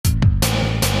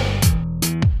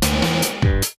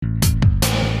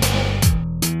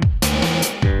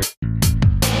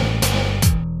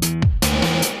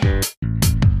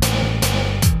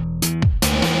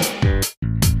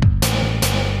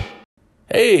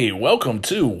Hey, welcome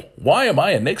to Why Am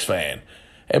I a Knicks Fan?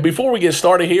 And before we get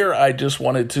started here, I just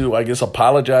wanted to,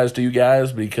 apologize to you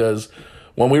guys because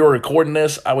when we were recording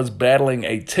this, I was battling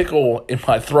a tickle in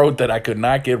my throat that I could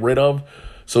not get rid of.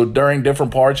 So during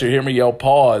different parts, you hear me yell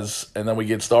pause, and then we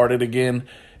get started again.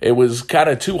 It was kind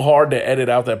of too hard to edit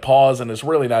out that pause, and it's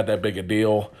really not that big a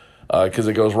deal because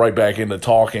it goes right back into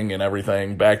talking and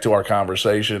everything, back to our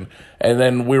conversation. And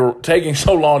then we were taking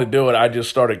so long to do it, I just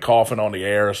started coughing on the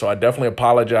air. So I definitely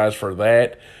apologize for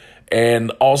that.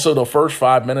 And also the first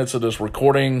 5 minutes of this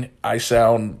recording, I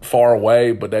sound far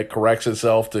away, but that corrects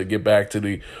itself to get back to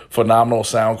the phenomenal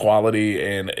sound quality.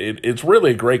 And it's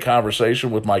really a great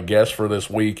conversation with my guest for this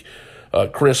week,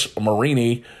 Chris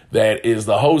Morini, that is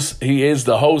the host. He is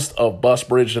the host of Bus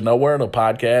Bridge to Nowhere, the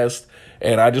podcast.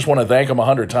 And I just want to thank him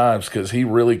 100 times because he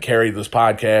really carried this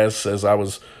podcast as I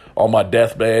was on my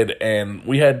deathbed. And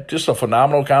we had just a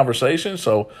phenomenal conversation.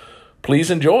 So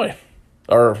please enjoy.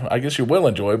 Or I guess you will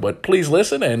enjoy, but please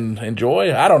listen and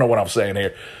enjoy. I don't know what I'm saying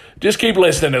here. Just keep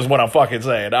listening is what I'm fucking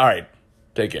saying. All right.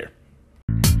 Take care.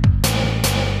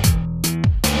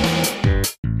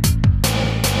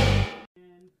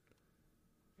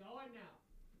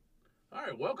 All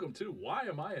right. Welcome to Why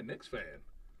Am I a Knicks Fan?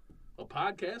 A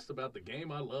podcast about the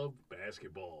game I love,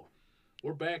 basketball.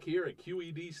 We're back here at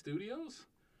QED Studios.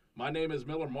 My name is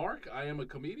Miller Mark. I am a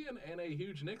comedian and a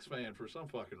huge Knicks fan for some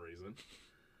fucking reason.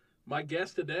 My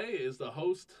guest today is the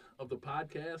host of the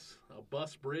podcast, A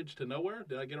Bus Bridge to Nowhere.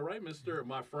 Did I get it right,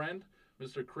 my friend,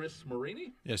 Mr. Chris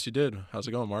Morini? Yes, you did. How's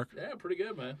it going, Mark? Yeah, pretty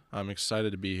good, man. I'm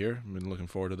excited to be here. I've been looking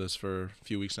forward to this for a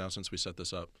few weeks now since we set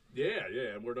this up. Yeah,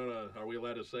 and are we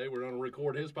allowed to say we're gonna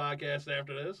record his podcast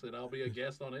after this, and I'll be a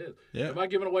guest on his? Yeah. Am I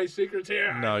giving away secrets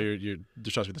here? No, you're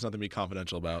trust me, there's nothing to be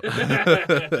confidential about.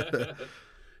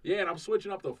 Yeah, and I'm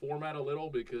switching up the format a little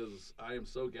because I am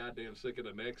so goddamn sick of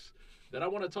the Knicks that I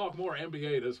want to talk more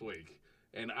NBA this week.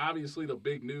 And obviously the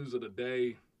big news of the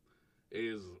day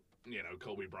is,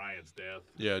 Kobe Bryant's death.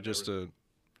 Yeah, just an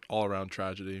all-around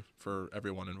tragedy for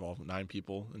everyone involved. 9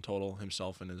 people in total,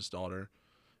 himself and his daughter,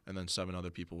 and then 7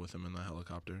 other people with him in the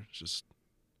helicopter. It was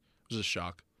a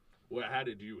shock. Well, how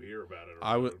did you hear about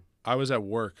it? I was at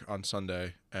work on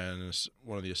Sunday, and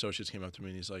one of the associates came up to me,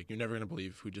 and he's like, "You're never going to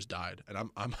believe who just died."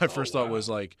 And my first thought was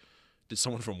like, did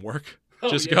someone from work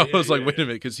just go? I was like, wait a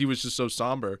minute, because he was just so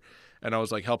somber. And I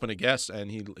was like helping a guest, and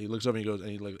he looks over and he goes,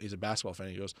 and he's a basketball fan.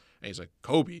 He goes, and he's like,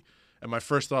 Kobe. And my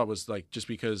first thought was like, just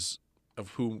because of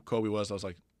who Kobe was, I was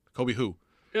like, Kobe who?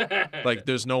 Like,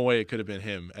 there's no way it could have been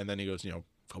him. And then he goes,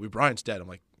 Kobe Bryant's dead. I'm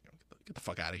like, get the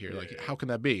fuck out of here. How can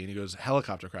that be? And he goes,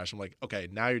 helicopter crash. I'm like, okay,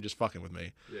 now you're just fucking with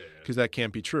me. Because that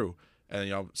can't be true.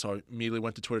 And, so I immediately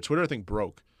went to Twitter. Twitter, I think,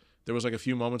 broke. There was like a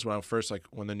few moments when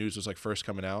when the news was like first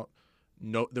coming out.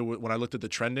 No, when I looked at the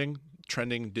trending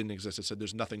didn't exist. It said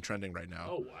there's nothing trending right now.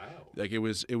 Oh wow! Like it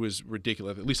was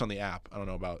ridiculous. At least on the app. I don't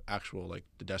know about actual like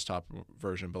the desktop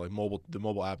version, but like the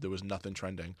mobile app, there was nothing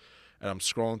trending. And I'm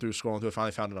scrolling through. I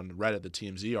finally found it on Reddit, the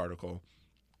TMZ article,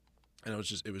 and it was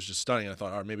just stunning. And I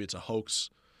thought, all right, maybe it's a hoax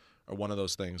or one of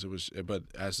those things. But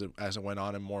as it went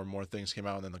on and more things came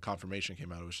out, and then the confirmation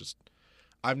came out, it was just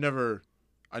I never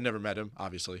met him,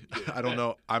 obviously. Yeah. I don't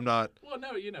know. I'm not. Well,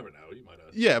 no, you never know. You might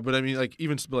have. Yeah, but I mean,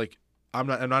 like I'm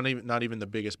not even the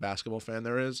biggest basketball fan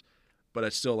there is, but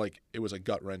it's still like it was a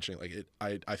gut wrenching. Like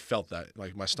I felt that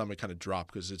like my stomach kind of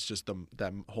dropped because it's just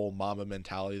that whole Mamba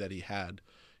mentality that he had.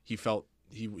 He felt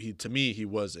he to me he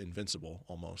was invincible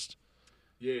almost.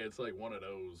 Yeah, it's like one of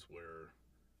those where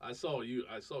I saw you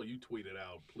tweet it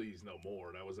out, please no more.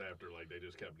 And that was after like they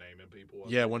just kept naming people.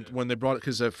 Yeah, when they brought it,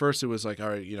 because at first it was like, all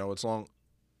right, it's long.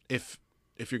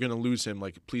 If you're going to lose him,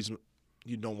 like, please,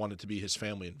 you don't want it to be his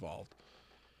family involved.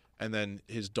 And then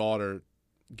his daughter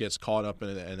gets caught up in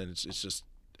it, and then it's just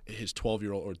his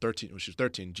 12-year-old or 13, she's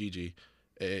 13, Gigi.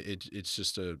 It's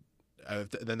just then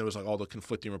there was like all the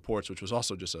conflicting reports, which was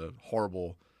also just a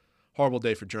horrible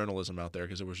day for journalism out there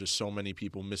because there was just so many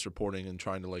people misreporting and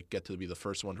trying to like get to be the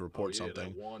first one to report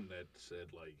something. That one that said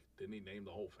like, didn't he name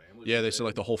the whole family? Yeah, they said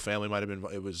like the whole family might have been.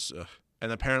 It was,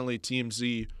 and apparently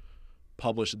TMZ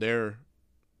published their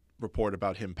report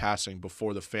about him passing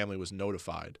before the family was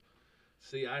notified.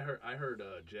 See, I heard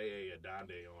J.A.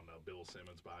 Adande on Bill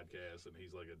Simmons' podcast, and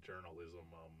he's like a journalism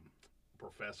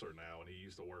professor now, and he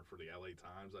used to work for the L.A.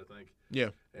 Times, I think. Yeah.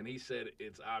 And he said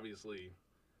it's obviously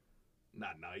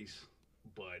not nice,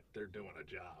 but they're doing a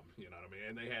job, you know what I mean?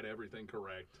 And they had everything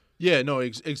correct. Yeah, no,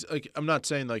 like I'm not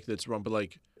saying like that's wrong, but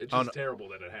like it's just terrible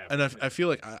that it happened. And I feel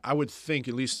like I would think,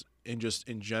 at least in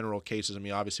general cases, I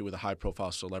mean, obviously with a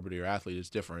high-profile celebrity or athlete,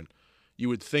 it's different. You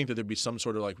would think that there'd be some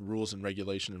sort of like rules and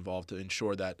regulation involved to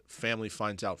ensure that family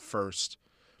finds out first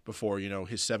before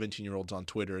his 17-year-old's on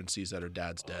Twitter and sees that her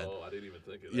dad's dead. Oh, I didn't even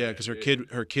think of that. Yeah, because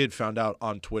her kid found out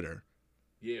on Twitter.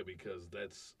 Yeah, because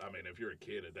if you're a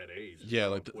kid at that age, yeah,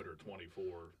 like Twitter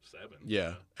 24/7.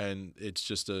 Yeah, and it's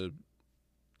just and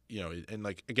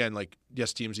like again, like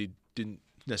yes, TMZ didn't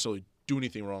necessarily do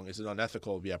anything wrong. Is it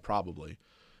unethical? Yeah, probably,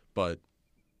 but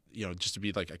just to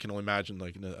be like, I can only imagine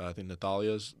like I think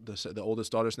Natalia's the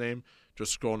oldest daughter's name,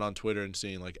 just scrolling on Twitter and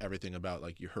seeing like everything about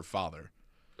like her father.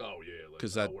 Oh yeah,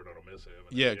 because we're gonna miss him.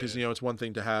 Yeah, because it's one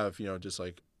thing to have just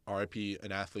like R.I.P.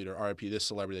 an athlete or R.I.P. this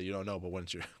celebrity that you don't know, but when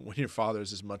your father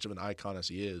is as much of an icon as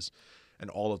he is, and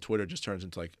all of Twitter just turns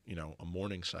into like a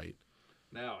mourning site.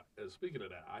 Now, speaking of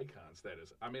that icon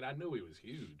status, I mean, I knew he was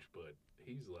huge, but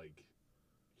he's like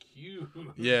huge.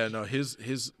 Yeah, no, his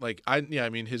like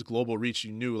his global reach.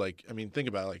 You knew think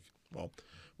about it, like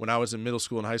when I was in middle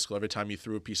school and high school, every time you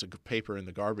threw a piece of paper in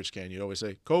the garbage can, you'd always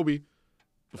say Kobe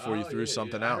before you threw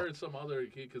something out. I heard some other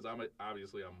kid because I'm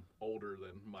older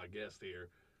than my guest here.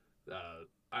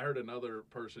 I heard another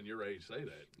person your age say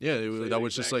that. Yeah, that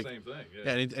was just like same thing.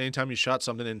 Yeah, anytime you shot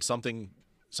something in something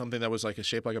that was like a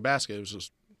shape like a basket, it was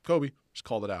just Kobe. Just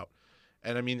called it out.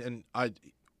 And I mean, and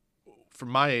from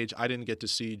my age, I didn't get to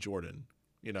see Jordan.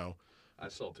 I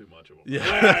saw too much of him.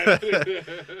 Yeah,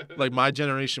 like my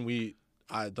generation,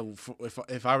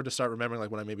 if I were to start remembering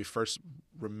like when I maybe first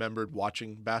remembered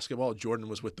watching basketball, Jordan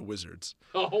was with the Wizards.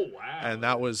 Oh wow! And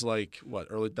that was like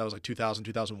that was like 2000,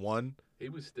 2001. He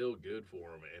was still good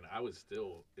for him, and I was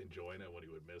still enjoying it when he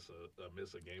would miss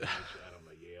a game and shot. I'm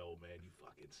like, yeah, old man, you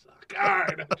fucking suck. All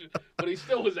right, but he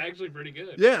still was actually pretty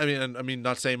good. Yeah, I mean,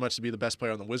 not saying much to be the best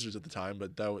player on the Wizards at the time,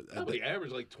 but that was he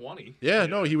averaged like 20. Yeah,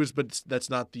 no, he was, but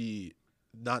that's not the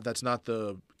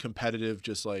competitive.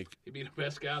 Just like he'd be the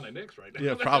best guy on the Knicks right now.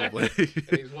 Yeah, probably.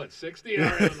 And he's what 60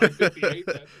 or like 58.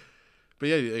 But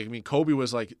yeah, I mean, Kobe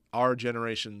was like our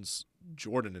generation's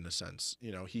Jordan in a sense.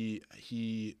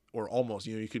 He or almost.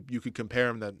 You could compare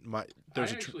him. I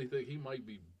actually think he might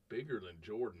be bigger than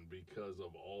Jordan because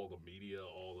of all the media,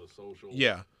 all the social.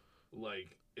 Yeah.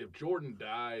 Like if Jordan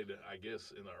died, I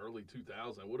guess in the early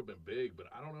 2000s, it would have been big. But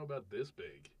I don't know about this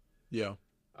big. Yeah.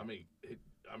 I mean,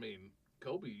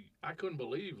 Kobe. I couldn't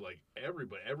believe like every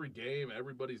game,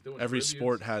 everybody's doing. Every tributes.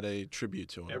 sport had a tribute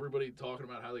to him. Everybody talking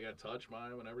about how they got touched by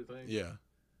him and everything. Yeah.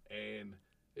 And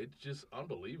it's just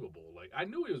unbelievable. Like I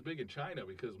knew he was big in China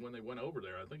because when they went over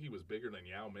there, I think he was bigger than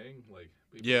Yao Ming. Like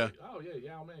yeah. Like, oh yeah,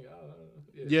 Yao Ming.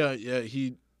 Yeah.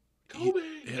 Kobe.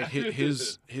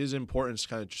 His importance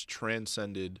kind of just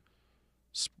transcended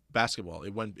basketball.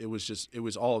 It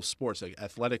was all of sports, like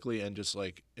athletically and just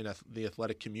like in the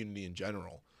athletic community in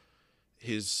general.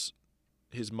 His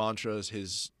mantras,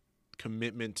 his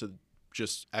commitment to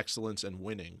just excellence and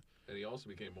winning. And he also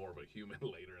became more of a human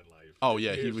later in life. Oh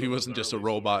yeah, he wasn't just a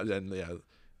robot. And yeah,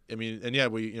 I mean, and yeah,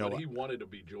 But he wanted to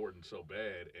be Jordan so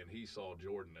bad, and he saw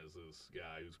Jordan as this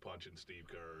guy who's punching Steve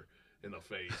Kerr in the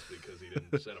face because he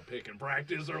didn't set a pick in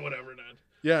practice or whatever.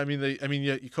 Yeah, I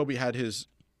mean, Kobe had his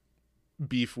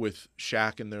beef with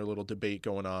Shaq and their little debate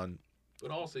going on. But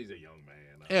also, he's a young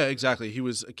man. Yeah, exactly. He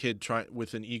was a kid trying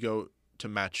with an ego to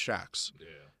match Shaq's. Yeah.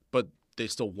 But they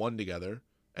still won together,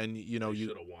 and they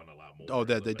should have won a lot more. Oh,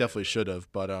 they definitely should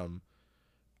have. But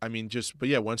I mean, but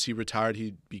yeah, once he retired,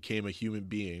 he became a human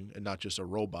being and not just a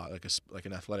robot, like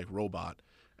an athletic robot.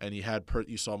 And he had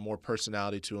you saw more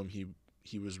personality to him.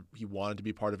 He wanted to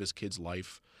be part of his kid's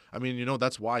life. I mean,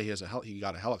 that's why he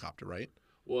got a helicopter, right?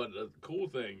 Well, the cool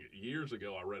thing, years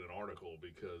ago, I read an article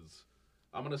because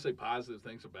I'm going to say positive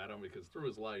things about him because through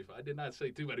his life, I did not say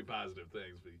too many positive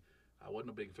things. But I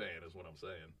wasn't a big fan, is what I'm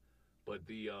saying. But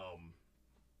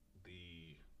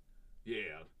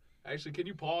actually, can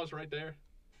you pause right there?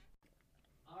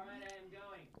 All right, I am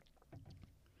going.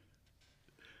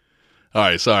 All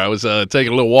right, sorry. I was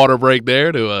taking a little water break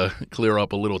there to clear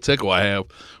up a little tickle I have.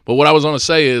 But what I was going to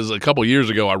say is a couple years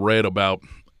ago I read about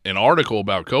an article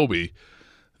about Kobe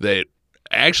that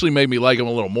actually made me like him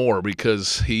a little more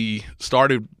because he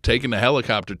started taking the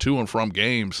helicopter to and from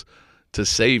games to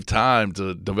save time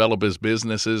to develop his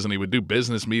businesses, and he would do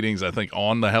business meetings, I think,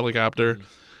 on the helicopter,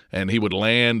 and he would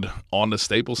land on the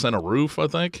Staples Center roof, I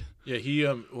think. Yeah, he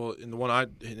well, in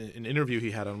an interview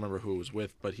he had, I don't remember who it was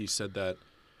with, but he said that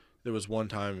there was one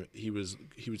time he was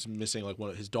missing, like one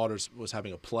of his daughters was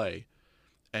having a play,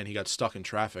 and he got stuck in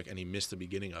traffic and he missed the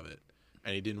beginning of it,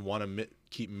 and he didn't want to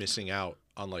keep missing out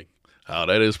on like. Oh,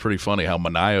 that is pretty funny how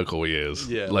maniacal he is.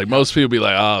 Yeah, like most people be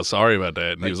like, "Oh, sorry about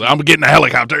that," and he was like, "I'm getting a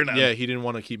helicopter now." Yeah, he didn't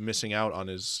want to keep missing out on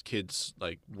his kids,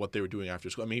 like what they were doing after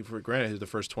school. I mean, for granted, the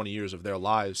first 20 years of their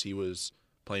lives, he was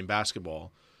playing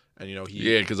basketball, and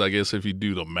because I guess if you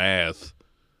do the math,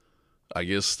 I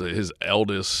guess his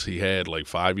eldest, he had like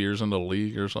 5 years in the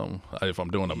league or something, if I'm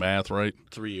doing the math right.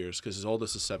 3 years, because his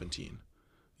oldest is 17.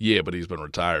 Yeah, but he's been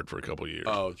retired for a couple of years.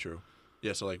 Oh, true.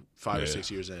 Yeah, so like 5 or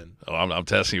 6 years in. Oh, I'm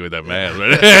testing you with that math.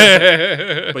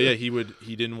 Right? But yeah,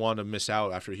 he didn't want to miss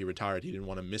out after he retired. He didn't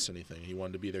want to miss anything. He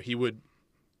wanted to be there. He would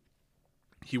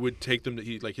take them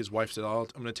to, like his wife said, I'm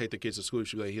going to take the kids to school.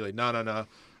 She'd be like, no,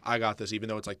 I got this. Even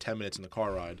though it's like 10 minutes in the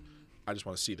car ride, I just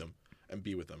want to see them and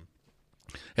be with them.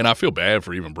 And I feel bad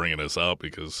for even bringing this up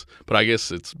but I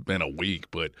guess it's been a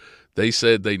week, but they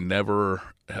said they never,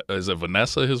 is it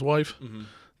Vanessa, his wife? Mm-hmm.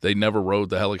 They never rode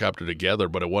the helicopter together,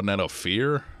 but it wasn't out of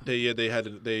fear. They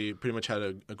pretty much had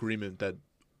an agreement that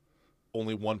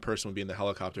only one person would be in the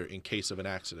helicopter in case of an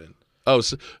accident. Oh,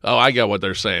 I got what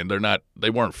they're saying. They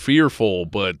weren't fearful,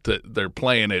 but they're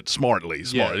playing it smartly.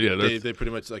 Yeah, they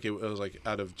pretty much like it was like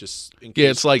out of just in case. Yeah,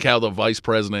 it's like how the vice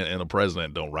president and the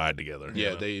president don't ride together.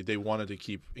 Yeah, they wanted to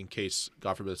keep, in case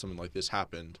God forbid something like this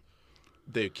happened,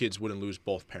 the kids wouldn't lose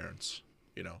both parents.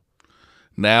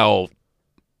 Now,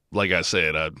 like I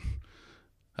said,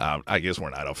 I guess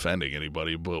we're not offending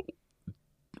anybody, but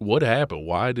what happened?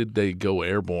 Why did they go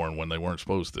airborne when they weren't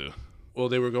supposed to? Well,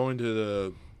 they were going to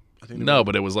the.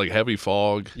 But it was like heavy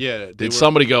fog. Yeah. Did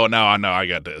somebody go, no, I know, I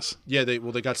got this? Yeah, they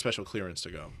got special clearance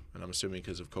to go, and I'm assuming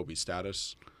because of Kobe's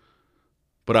status.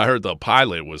 But I heard the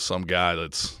pilot was some guy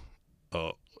that's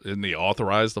isn't he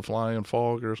authorized to fly in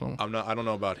fog or something? I don't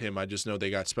know about him. I just know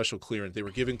they got special clearance. They were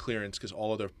given clearance because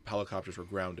all other helicopters were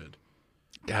grounded.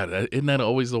 God, isn't that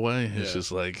always the way? It's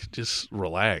just like, just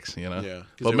relax, Yeah.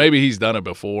 But maybe he's done it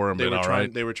before and been all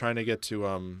right. They were trying to get to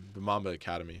the Mamba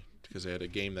Academy, because they had a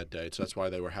game that day, so that's why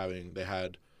they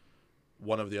had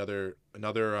one of the other they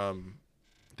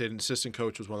had an assistant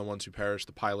coach was one of the ones who perished,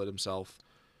 the pilot himself.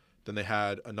 Then they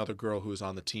had another girl who was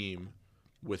on the team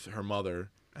with her mother,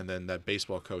 and then that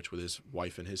baseball coach with his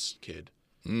wife and his kid.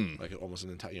 Like almost an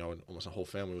entire, almost a whole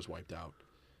family was wiped out.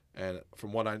 And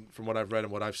from what I've read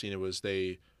and what I've seen, it was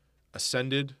they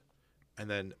ascended and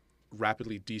then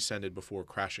rapidly descended before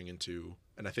crashing into.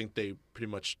 And I think they pretty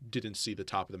much didn't see the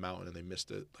top of the mountain, and they missed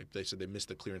it. Like they said, they missed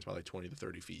the clearance by like 20 to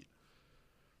 30 feet.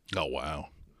 Oh, wow.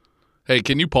 Hey,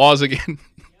 can you pause again?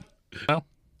 No?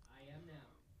 I am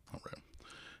now. All right.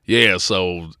 Yeah,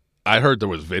 so I heard there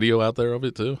was video out there of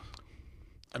it, too.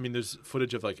 I mean, there's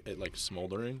footage of it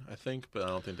smoldering, I think, but I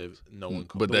don't think no one.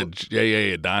 But that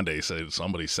J.A. Adonde said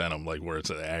somebody sent them where it's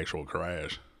an actual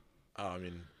crash. I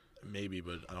mean, maybe,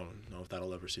 but I don't know if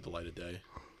that'll ever see the light of day.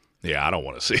 Yeah, I don't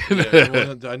want to see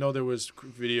it. I know there was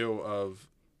video of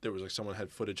someone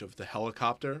had footage of the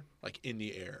helicopter in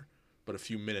the air, but a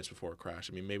few minutes before it crashed.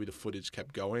 I mean, maybe the footage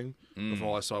kept going. But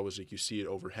all I saw was you see it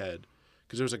overhead,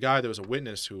 because there was a guy, there was a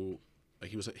witness who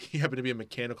he happened to be a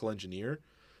mechanical engineer,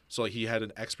 so he had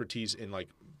an expertise in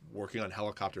working on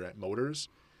helicopter motors,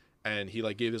 and he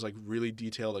gave this really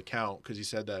detailed account, because he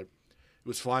said that it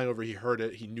was flying over. He heard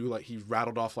it. He knew he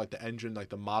rattled off the engine,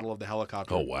 the model of the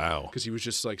helicopter. Oh wow! Because he was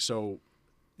just so,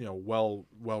 well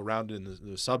rounded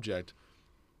in the subject.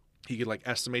 He could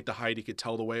estimate the height. He could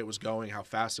tell the way it was going, how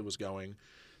fast it was going.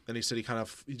 Then he said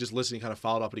he just listened. He kind of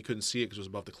followed up, but he couldn't see it because it was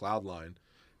above the cloud line.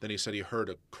 Then he said he heard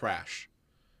a crash,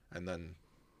 and then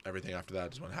everything after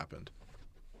that is what happened.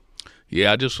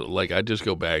 Yeah, I just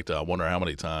go back to, I wonder how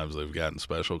many times they've gotten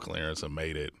special clearance and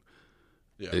made it.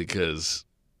 Yeah. Because,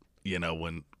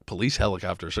 when police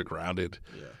helicopters are grounded,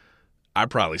 yeah, I'd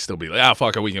probably still be like,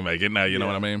 fuck it, we can make it now, you know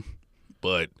what I mean?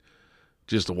 But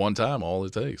just the one time, all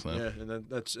it takes. Man. Yeah,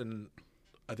 and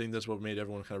I think that's what made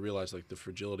everyone kind of realize the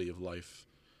fragility of life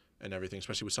and everything,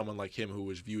 especially with someone like him who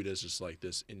was viewed as just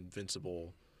this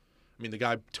invincible. I mean, the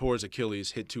guy tore his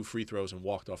Achilles, hit 2 free throws, and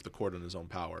walked off the court on his own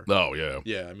power. Oh yeah.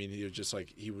 Yeah, I mean, he was just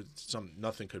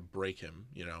nothing could break him,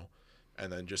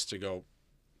 and then just to go.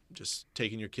 Just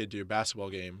taking your kid to your basketball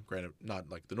game, granted, not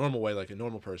the normal way, a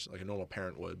normal person, a normal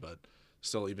parent would, but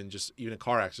still, even a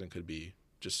car accident could be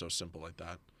just so simple like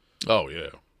that. Oh yeah.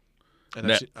 And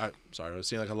I was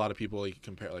seeing a lot of people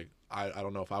compare. I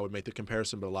don't know if I would make the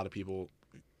comparison, but a lot of people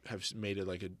have made it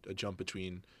a jump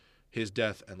between his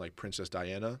death and Princess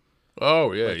Diana.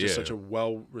 Oh yeah, just such a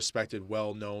well-respected,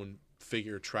 well-known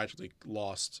figure tragically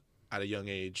lost at a young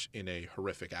age in a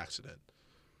horrific accident.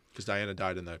 Because Diana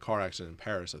died in that car accident in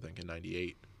Paris, I think, in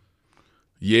 '98.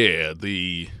 Yeah,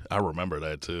 I remember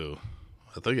that too.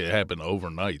 I think it happened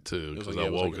overnight too. Because I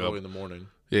woke up early in the morning.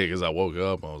 Yeah, because I woke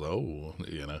up and I was like, oh,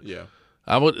 Yeah.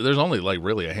 There's only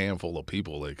really a handful of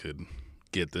people that could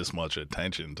get this much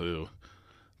attention too.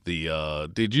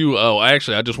 Did you? Oh,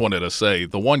 actually, I just wanted to say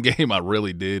the one game I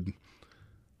really did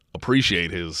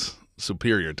appreciate his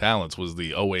superior talents was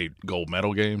the '08 gold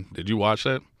medal game. Did you watch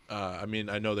that? I mean,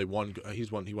 I know they won. He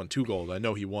won 2 gold. I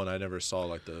know he won. I never saw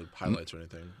like the highlights or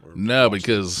anything. Or No,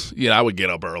 because I would get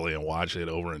up early and watch it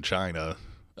over in China.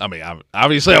 I mean,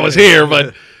 obviously I was here,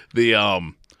 but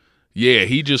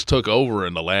he just took over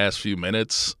in the last few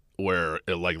minutes where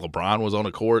like LeBron was on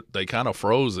the court. They kind of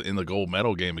froze in the gold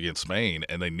medal game against Spain,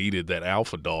 and they needed that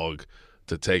alpha dog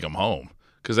to take them home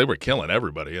because they were killing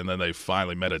everybody. And then they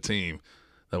finally met a team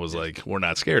that was like, we're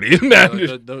not scared of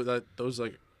you. Those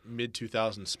like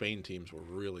mid-2000s Spain teams were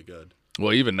really good.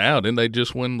 Well, even now, didn't they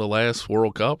just win the last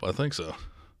World Cup? I think so.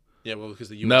 Yeah, well, because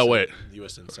the U.S. The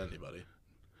U.S. didn't send anybody.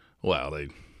 Well, they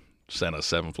sent a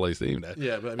 7th-place team.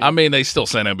 Yeah, but I mean, they still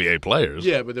sent NBA players.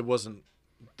 Yeah, but it wasn't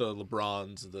the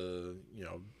LeBrons, the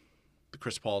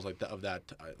Chris Pauls of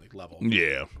that level.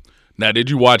 Yeah. Now, did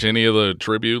you watch any of the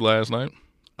tribute last night?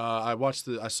 I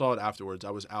saw it afterwards.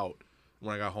 I was out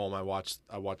when I got home. I watched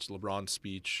LeBron's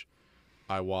speech.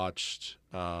 I watched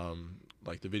the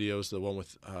videos, the one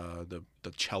with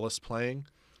the cellist playing.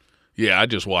 Yeah, I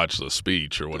just watched the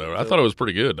speech or whatever. I thought it was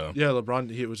pretty good, though. Yeah, LeBron,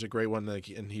 it was a great one,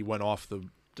 and he went off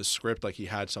the script like he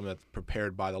had something that's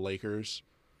prepared by the Lakers.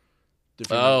 That's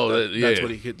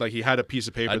what he could, like. He had a piece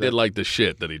of paper. I did like the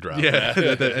shit that he dropped. Yeah,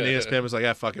 and ESPN was like,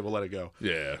 "Yeah, fuck it, we'll let it go."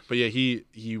 Yeah, but yeah,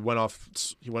 he went off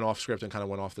script and kind of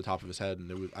went off the top of his head, and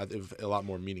it was a lot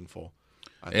more meaningful.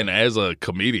 And as a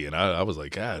comedian, I was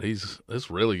like, God, that's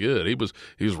really good. He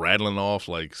was rattling off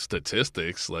like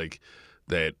statistics like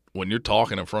that when you're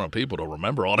talking in front of people to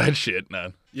remember all that shit.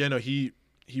 Man. Yeah, no, he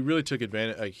really took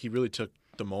advantage. Like he really took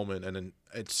the moment, and then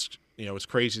it's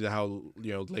crazy how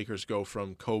Lakers go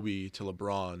from Kobe to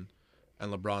LeBron,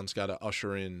 and LeBron's got to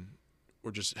usher in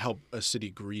or just help a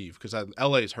city grieve because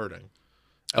LA is hurting.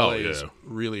 LA is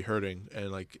really hurting,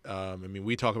 and I mean,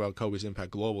 we talk about Kobe's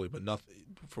impact globally, but nothing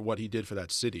for what he did for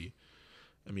that city.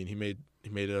 I mean, he made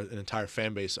an entire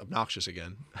fan base obnoxious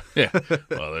again. Yeah,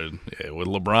 well, with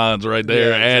LeBron's right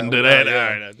there, and to that.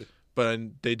 Yeah. Right.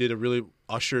 But they did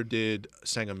Usher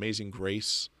sang "Amazing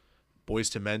Grace,"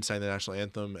 Boyz II Men sang the national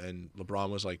anthem, and LeBron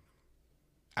was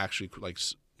actually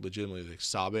legitimately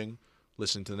sobbing,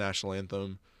 listening to the national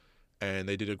anthem. And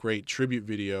they did a great tribute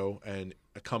video, and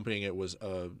accompanying it was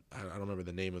I don't remember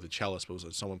the name of the cellist, but it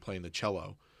was someone playing the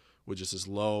cello, with just this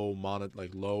low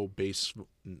bass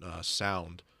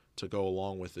sound to go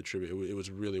along with the tribute. It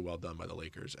was really well done by the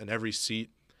Lakers. And every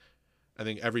seat, I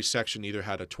think every section either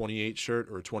had a 28 shirt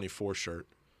or a 24 shirt.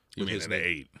 You mean an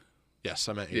 8? Yes,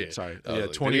 I meant 8. Yeah. Sorry. Yeah,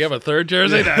 20. Do you have a third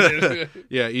jersey?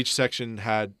 Yeah, each section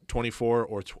had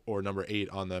 24 or number 8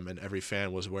 on them, and every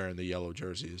fan was wearing the yellow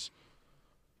jerseys.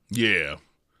 Yeah.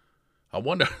 I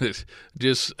wonder,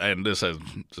 and this has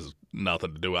just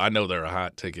nothing to do. I know they're a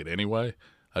hot ticket anyway.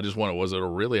 I just wonder, was it a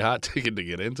really hot ticket to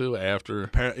get into after?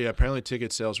 Apparently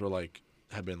ticket sales were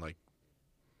had been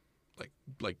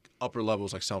upper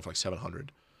levels, selling for $700.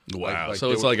 Wow.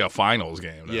 So it's like a finals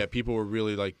game. Though. Yeah, people were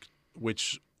really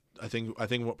which I think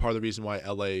part of the reason why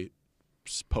LA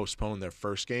postponed their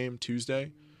first game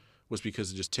Tuesday was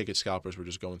because just ticket scalpers were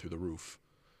just going through the roof,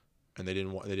 and they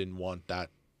didn't want that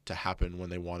to happen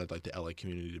when they wanted the LA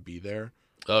community to be there.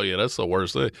 Oh yeah, that's the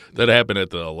worst thing. That happened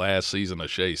at the last season of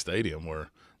Shea Stadium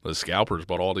where the scalpers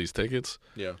bought all these tickets.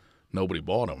 Yeah. Nobody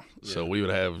bought them. Yeah. So we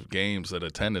would have games that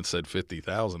attendance said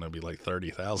 50,000. It'd be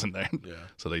 30,000 there. Yeah.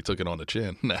 So they took it on the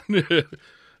chin.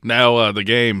 Now the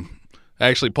game.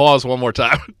 Actually, pause one more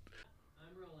time.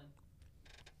 I'm rolling.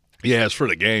 Yeah, it's for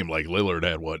the game. Lillard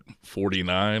had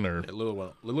 49 or. Yeah,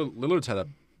 Lillard's had a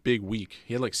big week.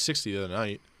 He had 60 the other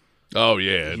night. Oh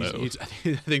yeah,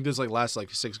 I think this last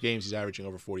 6 games he's averaging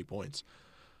over 40 points.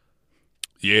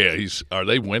 Yeah, are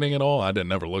they winning at all? I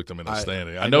never looked them in the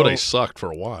standing. I know they sucked for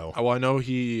a while. Oh, I know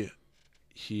he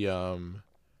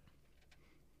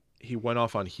went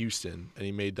off on Houston and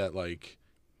he made that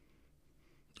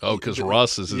Oh, because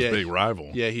Russ is his big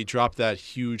rival. Yeah, he dropped that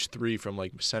huge 3 from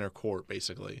center court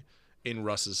basically in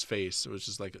Russ's face. It was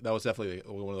just that was definitely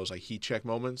one of those heat check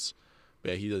moments.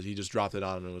 Yeah, he just dropped it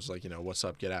on him and was what's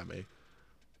up, get at me.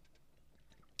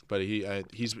 But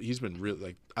he's been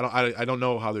really I don't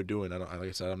know how they're doing. Like I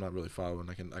said, I'm not really following.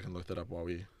 I can look that up while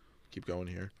we keep going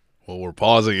here. Well, we're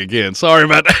pausing again. Sorry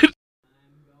about that. I'm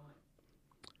going.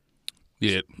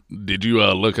 Yeah, did you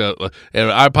look up? And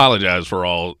I apologize for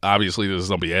all. Obviously, this is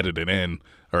gonna be edited in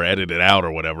or edited out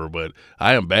or whatever. But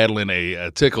I am battling a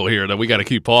tickle here that we got to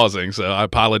keep pausing. So I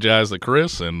apologize to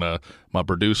Chris and my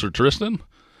producer Tristan.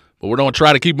 But we're going to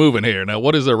try to keep moving here. Now,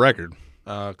 what is their record?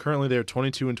 Currently, they're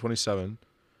 22-27,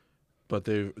 but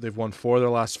they've won 4 of their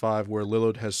last 5, where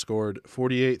Lillard has scored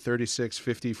 48, 36,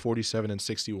 50, 47, and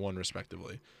 61,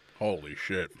 respectively. Holy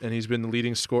shit! And he's been the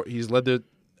leading scorer. He's led the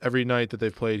every night that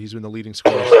they've played, he's been the leading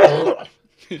scorer.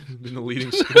 He's been the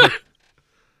leading scorer.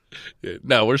 Yeah,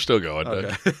 no, we're still going.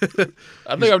 Okay.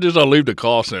 I think I'm just going to leave the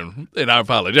cost in, and I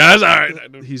apologize. All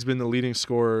right. He's been the leading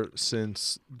scorer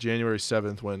since January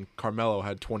 7th when Carmelo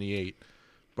had 28.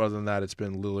 But other than that, it's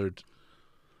been Lillard.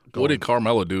 What did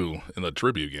Carmelo do in the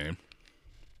tribute game?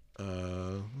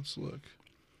 Let's look.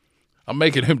 I'm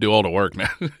making him do all the work now.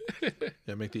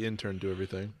 Yeah, make the intern do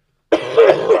everything. He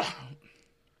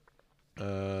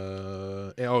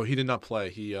did not play.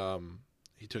 He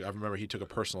took. I remember he took a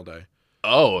personal day.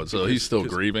 Oh, so he's still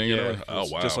grieving? Yeah. Oh,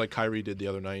 wow. Just like Kyrie did the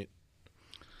other night.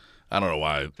 I don't know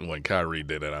why when Kyrie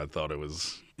did it, I thought it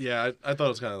was. Yeah, I thought it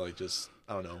was kind of like just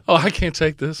I don't know. Oh, I can't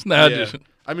take this. Nah, Yeah.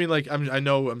 I mean, like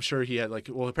I'm sure he had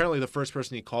apparently the first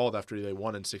person he called after they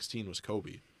won in 16 was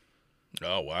Kobe.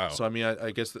 Oh, wow. So I mean, I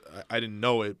guess I didn't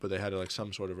know it, but they had like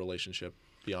some sort of relationship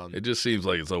beyond. It just seems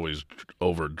like it's always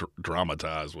over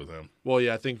dramatized with him. Well,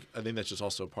 yeah, I think that's just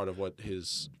also part of what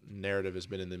his narrative has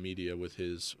been in the media with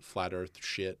his flat Earth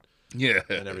shit Yeah.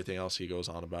 and everything else he goes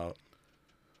on about.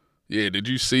 Yeah, did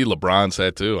you see LeBron's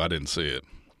tattoo? I didn't see it.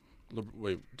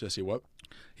 Wait, did I see what?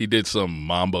 He did some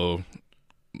Mambo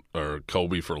or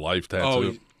Kobe for life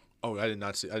tattoo. I did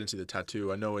not see. I didn't see the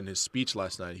tattoo. I know in his speech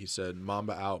last night he said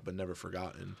 "Mamba out, but never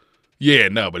forgotten." Yeah,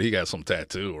 no, but he got some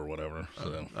tattoo or whatever.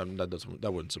 So.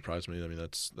 That wouldn't surprise me. I mean,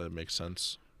 that makes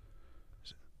sense.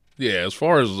 Yeah, as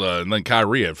far as and then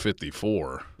Kyrie at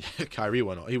 54. Kyrie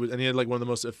went on. He had like one of the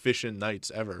most efficient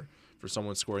nights ever for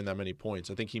someone scoring that many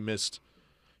points. I think he missed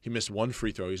one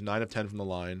free throw. He's 9 of 10 from the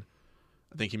line.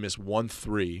 I think he missed 1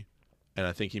 3, and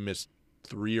I think he missed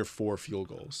 3 or 4 field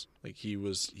goals. Like it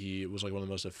was like one of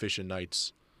the most efficient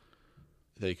nights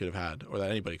that he could have had, or that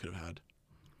anybody could have had.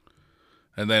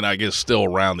 And then I guess still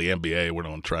around the NBA, we're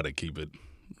going to try to keep it,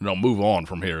 move on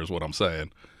from here is what I'm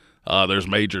saying. There's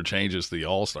major changes to the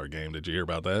All-Star game. Did you hear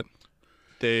about that?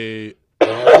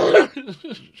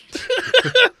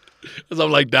 Because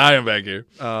I'm like dying back here.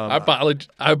 I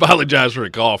apologize for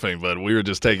coughing, but we were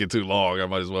just taking too long. I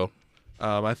might as well.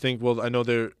 I think. Well, I know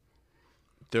they're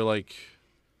like.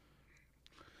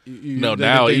 Now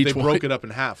they broke it up in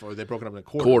half, or they broke it up in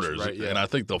quarters, right? Yeah. And I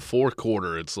think the fourth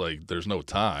quarter, it's like there's no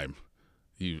time.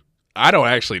 I don't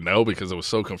actually know because it was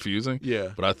so confusing. Yeah,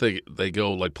 but I think they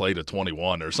go like play to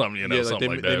 21 or something.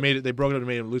 Something like that. They broke it up and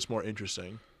made it look more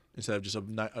interesting instead of just a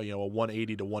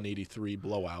 180 to 183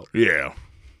 blowout. Yeah,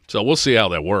 so we'll see how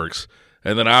that works.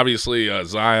 And then obviously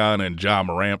Zion and Ja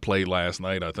Morant played last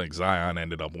night. I think Zion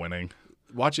ended up winning.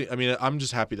 I'm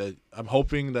just happy that I'm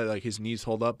hoping that like his knees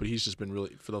hold up, but he's just been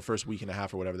really for the first week and a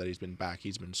half or whatever that he's been back.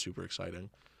 He's been super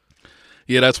exciting.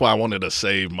 Yeah, that's why I wanted to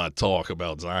save my talk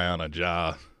about Zion and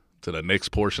Ja to the next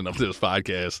portion of this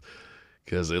podcast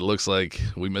because it looks like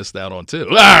we missed out on 2.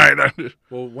 All right.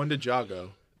 Well, when did Ja go?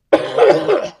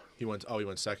 He went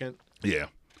second. Yeah,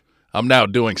 I'm now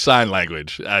doing sign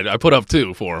language. I put up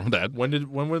 2 for him.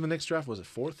 When were the Knicks draft? Was it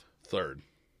 4th? 3rd.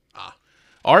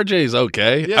 RJ's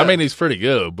okay. Yeah. I mean, he's pretty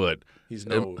good, but he's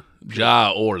no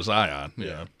Ja or Zion.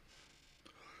 Yeah.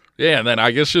 Yeah, and then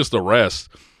I guess just the rest.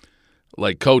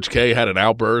 Like Coach K had an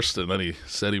outburst, and then he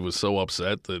said he was so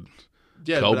upset that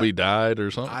Kobe died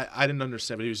or something. I didn't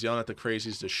understand, but he was yelling at the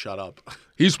crazies to shut up.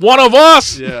 He's one of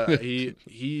us. Yeah, he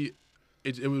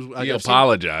was. He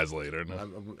apologized later.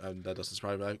 No? That doesn't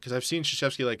surprise me because I've seen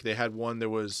Krzyzewski like they had one. There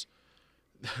was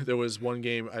one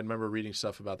game I remember reading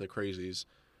stuff about the crazies.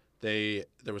 There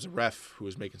was a ref who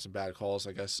was making some bad calls,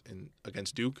 I guess,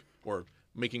 against Duke or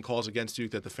making calls against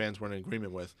Duke that the fans weren't in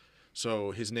agreement with.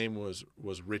 So his name was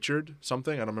Richard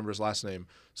something. I don't remember his last name.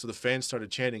 So the fans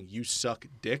started chanting, "You suck,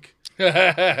 dick."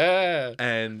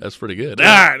 And that's pretty good.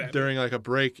 During like a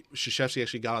break, Krzyzewski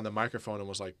actually got on the microphone and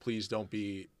was like, "Please don't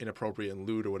be inappropriate and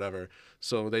lewd or whatever."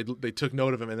 So they took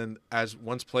note of him, and then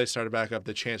once play started back up,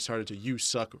 the chant started to "You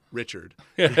suck, Richard."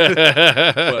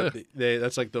 But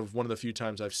that's like one of the few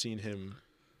times I've seen him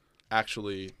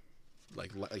actually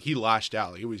like he lashed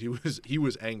out. Like he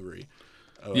was angry.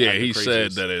 Yeah, he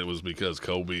said that it was because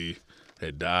Kobe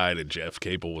had died and Jeff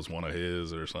Capel was one of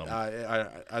his or something.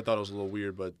 I thought it was a little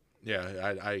weird, but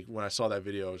yeah, I when I saw that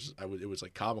video, it was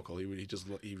like comical. He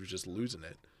was just losing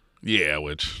it. Yeah, I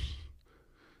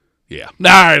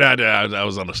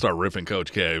was going to start ripping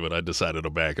Coach K, but I decided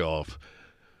to back off.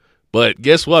 But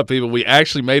guess what, people? We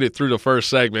actually made it through the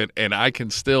first segment, and I can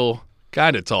still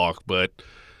kind of talk, but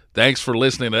thanks for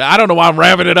listening. I don't know why I'm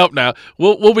wrapping it up now.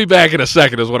 We'll be back in a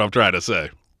second is what I'm trying to say.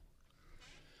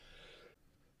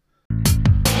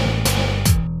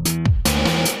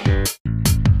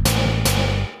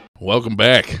 Welcome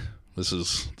back. This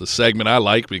is the segment I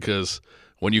like because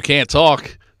when you can't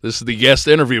talk, this is the guest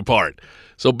interview part.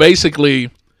 So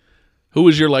basically, Who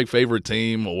was your favorite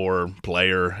team or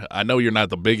player? I know you're not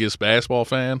the biggest basketball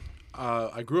fan.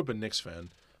 I grew up a Knicks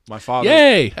fan. My father.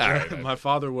 Yay! My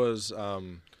father was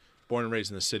born and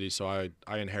raised in the city, so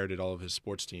I inherited all of his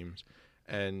sports teams,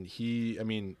 and I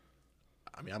mean,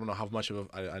 I don't know how much of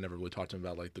I never really talked to him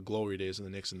about the glory days of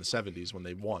the Knicks in the '70s when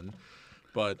they won,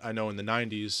 but I know in the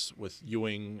 '90s with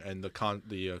Ewing and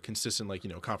the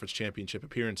consistent conference championship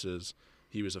appearances,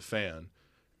 he was a fan,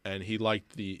 and he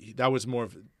liked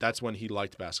that's when he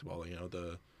liked basketball.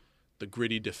 The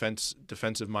gritty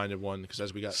defensive minded one, because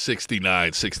as we got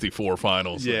 69, 64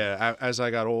 finals. Yeah, as I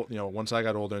got old, once I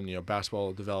got older and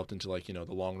basketball developed into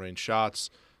the long range shots,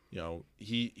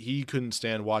 he couldn't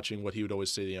stand watching what he would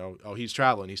always say, oh, he's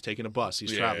traveling, he's taking a bus,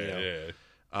 he's traveling.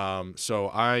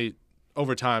 So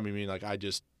over time, he didn't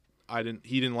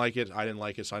like it, I didn't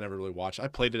like it, so I never really watched. I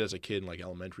played it as a kid in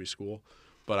elementary school,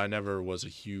 but I never was a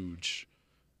huge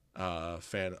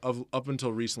fan of. Up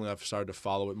until recently, I've started to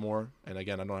follow it more, and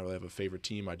again, I don't really have a favorite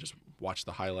team. I just watch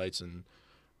the highlights, and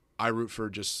I root for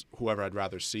just whoever I'd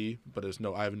rather see, but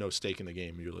I have no stake in the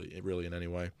game really in any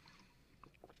way.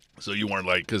 So you weren't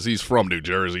because he's from New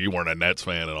Jersey, you weren't a Nets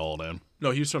fan at all then?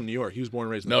 No, he was from New York. He was born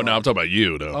and raised in No, I'm talking about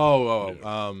you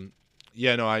though.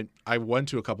 I went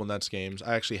to a couple Nets games.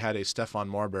 I actually had a Stephon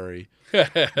Marbury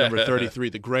number 33,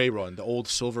 the gray one, the old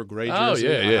silver gray jersey.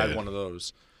 I had one of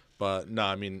those. But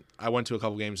no, I went to a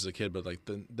couple games as a kid, but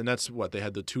the Nets, they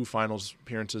had the 2 finals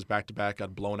appearances back to back,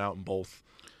 got blown out in both.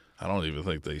 I don't even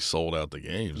think they sold out the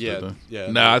games. Yeah, did they?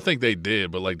 yeah. No, I think they did,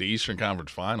 but the Eastern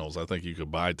Conference Finals, I think you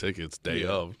could buy tickets day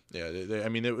of. Yeah,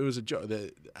 it was a joke.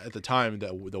 At the time,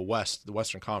 the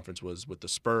Western Conference was with the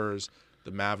Spurs,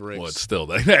 the Mavericks. Well, it's still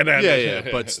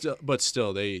but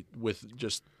still, they with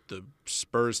just the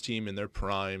Spurs team in their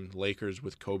prime, Lakers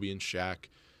with Kobe and Shaq.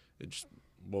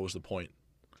 What was the point?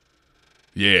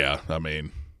 Yeah,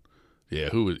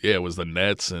 it was the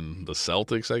Nets and the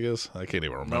Celtics, I guess. I can't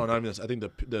even remember. No, I think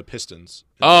the Pistons.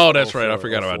 Oh, that's right. I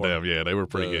forgot about them. Yeah, they were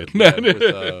pretty good.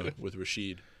 With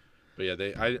Rashid. But yeah,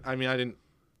 I've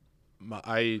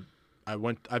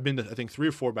been to, I think, 3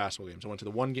 or 4 basketball games. I went to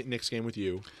the one Knicks game with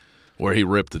you. Where he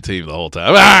ripped the team the whole time.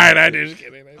 All right, I'm just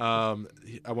kidding.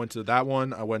 I went to that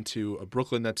one. I went to a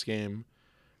Brooklyn Nets game.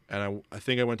 And I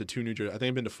think I went to 2 New Jersey. I think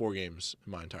I've been to 4 games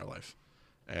in my entire life.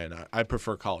 And I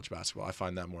prefer college basketball. I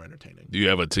find that more entertaining. Do you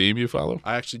have a team you follow?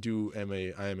 I actually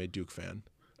I am a Duke fan.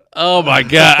 Oh my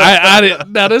God! I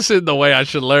didn't. Now this isn't the way I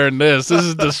should learn this. This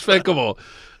is despicable.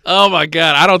 Oh my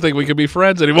God! I don't think we can be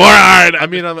friends anymore. All right.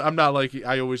 I'm not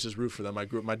I always just root for them.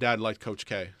 My dad liked Coach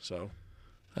K, so.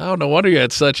 Oh, no wonder you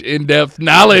had such in-depth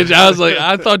knowledge. I was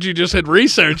I thought you just had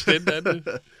researched it.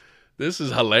 This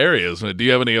is hilarious. Do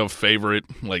you have any favorite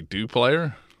Duke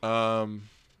player?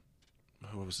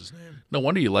 What was his name? No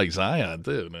wonder you like Zion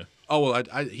too. Man. Oh well,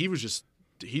 he's just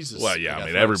well, yeah.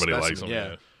 Everybody likes him.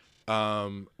 Yeah.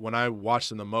 When I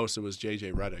watched him the most, it was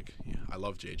JJ Redick. Yeah, I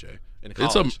love JJ in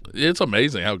college. It's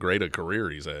amazing how great a career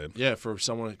he's had. Yeah, for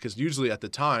someone, because usually at the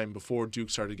time before Duke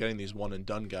started getting these one and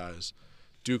done guys,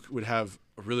 Duke would have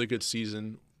a really good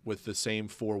season with the same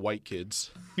 4 white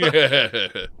kids.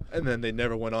 And then they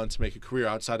never went on to make a career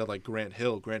outside of Grant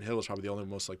Hill. Grant Hill was probably the only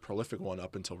most prolific one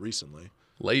up until recently.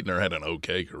 Leitner had an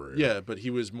okay career. Yeah, but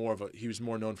he was more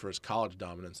known for his college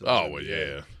dominance. Oh, well,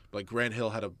 yeah. Grant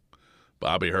Hill had a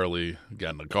Bobby Hurley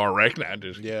got in a car wreck. But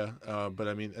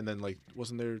and then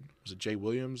was it Jay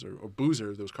Williams or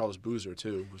Boozer? There was Carlos Boozer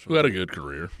too. Who had a good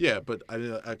career. Yeah, but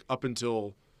up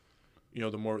until the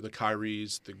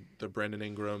Kyries, the Brandon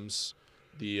Ingrams,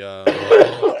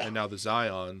 and now the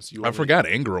Zions. I forgot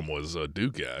Ingram was a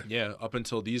Duke guy. Yeah, up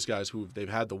until these guys they've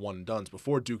had the one and dones.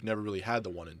 Before Duke never really had the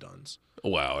one and dones.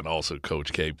 Wow, and also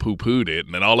Coach K poo-pooed it,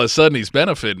 and then all of a sudden he's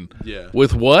benefiting. Yeah.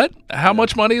 With what? How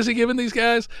much money is he giving these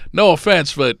guys? No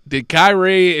offense, but did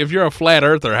Kyrie, if you're a flat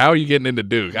earther, how are you getting into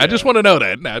Duke? I just want to know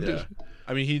that. I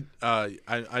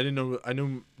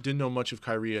didn't know much of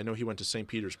Kyrie. I know he went to St.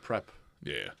 Peter's Prep.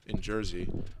 Yeah. In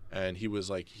Jersey, and he was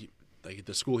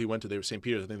the school he went to, they were St.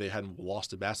 Peter's. I think they hadn't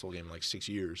lost a basketball game in 6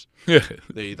 years.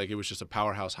 It was just a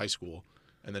powerhouse high school.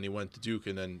 And then he went to Duke,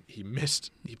 and then he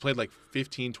played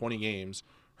 15, 20 games,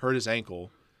 hurt his ankle.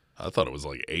 I thought it was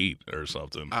 8 or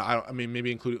something. I mean,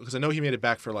 maybe including, because I know he made it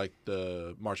back for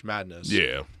the March Madness.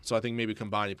 Yeah. So I think maybe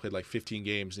combined he played 15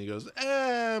 games, and he goes,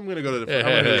 I'm going to go to the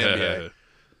NBA.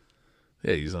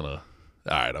 Yeah, he's on a. All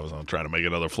right, I was on trying to make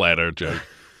another flat earth joke.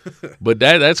 But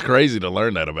that's crazy to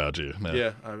learn that about you. No.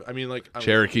 Yeah,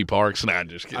 Cherokee Parks. Nah, I'm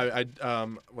just kidding.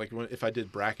 If I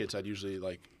did brackets, I'd usually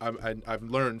I've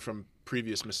learned from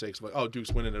previous mistakes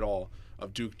Duke's winning it all,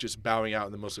 of Duke just bowing out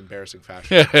in the most embarrassing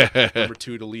fashion. Number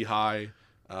 2 to Lehigh.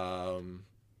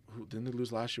 Who didn't they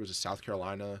lose last year? Was it South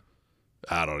Carolina?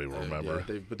 I don't even remember.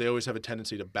 But they always have a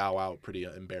tendency to bow out pretty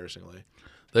embarrassingly.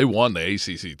 They won the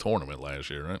ACC tournament last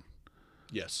year, right?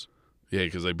 Yes. Yeah,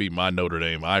 because they beat my Notre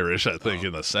Dame Irish, I think,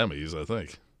 in the semis, I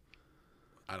think.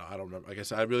 I don't remember. Like I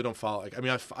said, I really don't follow. Like, I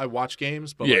mean, I watch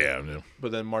games, but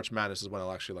but then March Madness is when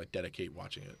I'll actually like dedicate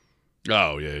watching it.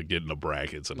 Oh yeah, getting the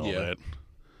brackets and all Yeah. that.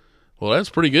 Well, that's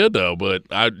pretty good though. But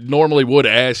I normally would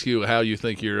ask you how you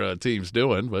think your team's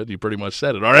doing, but you pretty much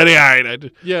said it already. All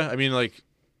right. Yeah, I mean, like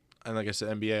I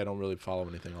said, NBA, I don't really follow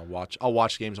anything. I'll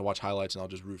watch games, I'll watch highlights, and I'll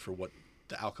just root for what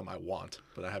the outcome I want.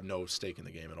 But I have no stake in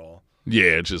the game at all.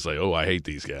 Yeah, it's just like, oh, I hate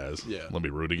these guys. Yeah. Let me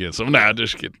root against them. Nah,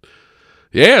 just kidding.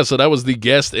 Yeah, so that was the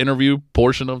guest interview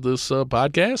portion of this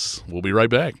podcast. We'll be right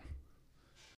back.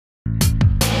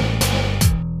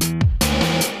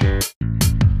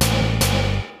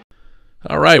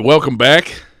 All right, welcome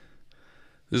back.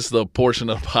 This is the portion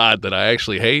of the pod that I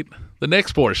actually hate. The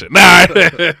next portion. Nah.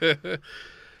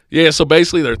 Yeah, so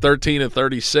basically they're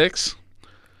 13-36,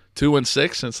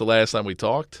 2-6 since the last time we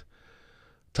talked.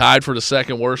 Tied for the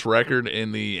second worst record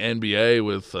in the NBA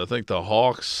with, I think, the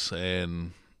Hawks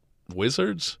and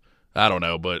Wizards. I don't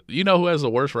know, but you know who has the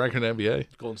worst record in the NBA?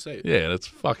 Golden State. Yeah, that's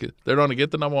fucking. They're going to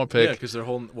get the number one pick. Yeah, because they're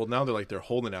holding. Well, now they're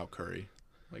holding out Curry.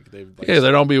 Yeah,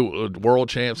 they're going to be world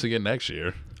champs again next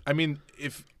year. I mean,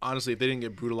 if they didn't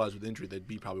get brutalized with injury, they'd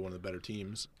be probably one of the better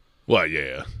teams. Well,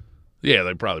 yeah,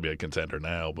 they'd probably be a contender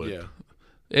now. But yeah.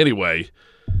 Anyway,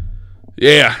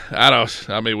 yeah,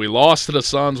 I mean, we lost to the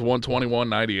Suns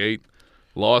 121-98,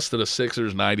 lost to the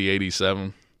Sixers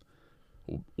 90-87,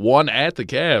 won at the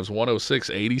Cavs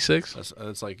 106-86.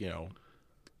 That's like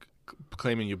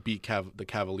claiming you beat the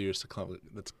Cavaliers to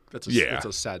that's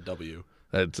a sad W.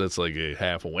 That's like a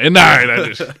half a win.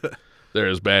 Nah, they're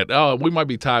as bad. Oh, we might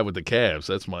be tied with the Cavs.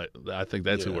 I think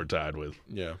that's who we're tied with.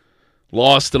 Yeah.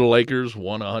 Lost to the Lakers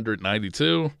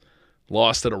 100-92.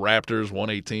 Lost to the Raptors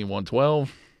 118-112.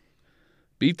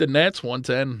 Beat the Nets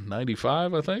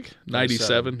 110-95, I think.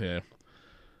 97, yeah.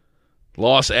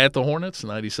 Lost at the Hornets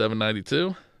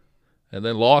 97-92. And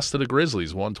then lost to the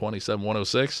Grizzlies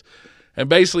 127-106. And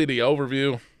basically the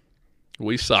overview,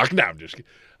 we suck. No, I'm just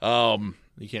kidding.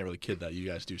 You can't really kid that. You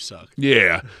guys do suck.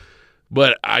 Yeah.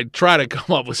 But I try to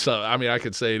come up with something. I mean, I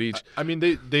could say it each. I mean,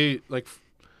 they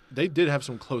did have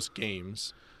some close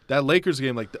games. That Lakers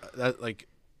game,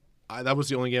 that was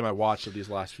the only game I watched of these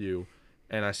last few,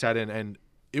 and I sat in, and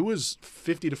it was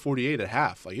 50-48 at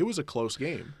half. Like, it was a close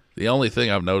game. The only thing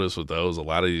I've noticed with those, a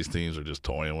lot of these teams are just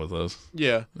toying with us.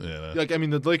 Yeah. Yeah. Like, I mean,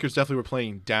 the Lakers definitely were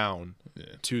playing down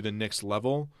to the Knicks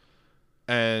level,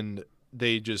 and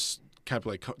they just kind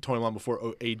of toying along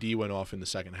before AD went off in the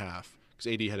second half.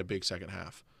 Because AD had a big second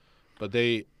half. But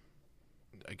they,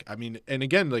 I mean, and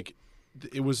again,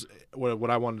 it was what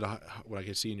I wanted to, what I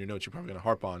could see in your notes, you're probably going to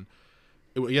harp on.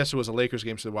 Yes, it was a Lakers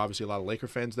game, so there were obviously a lot of Laker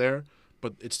fans there,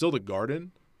 but it's still the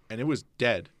Garden, and it was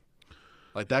dead.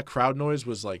 Like, that crowd noise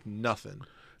was like nothing.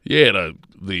 Yeah,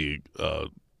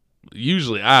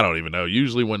 usually, I don't even know.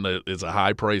 Usually when it's a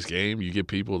high-priced game, you get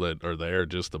people that are there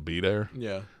just to be there.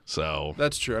 Yeah. So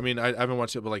that's true. I mean, I haven't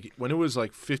watched it, but when it was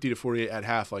 50-48 at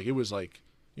half, it was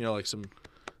some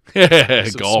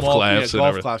golf claps and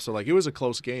everything. Claps. So it was a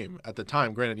close game at the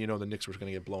time. Granted, the Knicks were going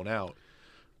to get blown out,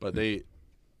 but there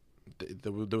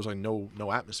was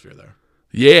no atmosphere there.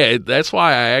 Yeah, that's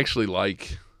why I actually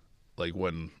like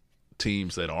when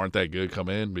teams that aren't that good come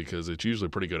in, because it's usually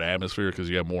pretty good atmosphere because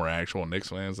you have more actual Knicks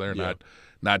fans there,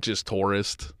 not just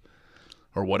tourists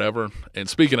or whatever. And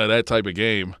speaking of that type of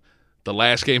game, the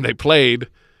last game they played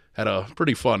had a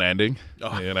pretty fun ending.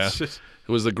 Oh, It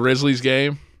was the Grizzlies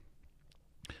game.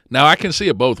 Now, I can see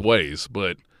it both ways,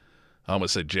 but I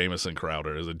almost said Jamison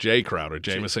Crowder. Is it Jay Crowder?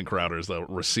 Jamison Crowder is the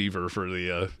receiver for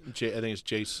the I think it's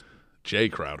Jace. Jay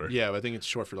Crowder. Yeah, I think it's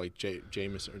short for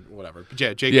Jameis or whatever.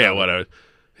 Jay yeah, Crowder. Whatever.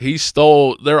 He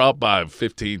stole – they're up by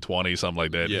 15, 20, something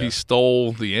like that. Yeah. He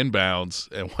stole the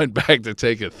inbounds and went back to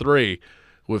take a three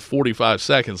with 45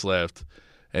 seconds left,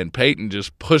 and Peyton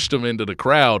just pushed him into the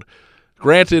crowd.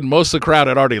 Granted, most of the crowd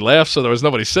had already left, so there was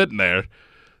nobody sitting there.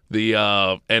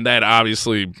 And that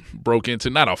obviously broke into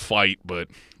not a fight, but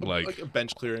like a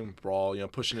bench clearing brawl,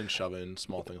 pushing and shoving,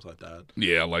 small things like that.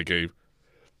 Yeah,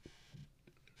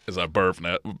 as I burp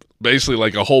now, basically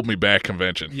like a hold me back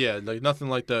convention. Yeah, nothing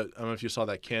like that. I don't know if you saw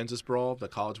that Kansas brawl, the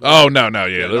college brawl. Oh no,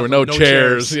 yeah, there were no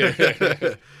chairs. Yeah.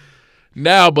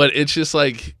 No, but it's just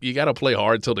you got to play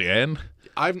hard till the end.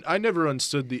 I never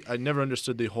understood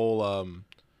the whole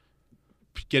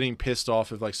getting pissed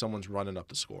off if someone's running up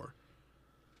the score.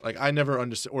 I never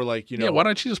understood, or Yeah, why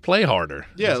don't you just play harder?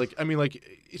 Yeah,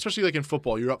 especially in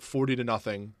football, you're up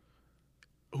 40-0.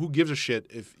 Who gives a shit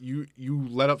if you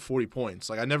let up 40 points?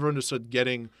 I never understood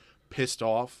getting pissed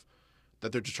off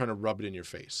that they're just trying to rub it in your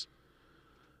face.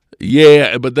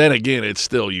 Yeah, but then again, it's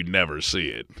still you never see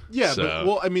it. Yeah, So,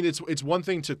 but I mean, it's one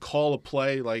thing to call a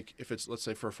play like if it's, let's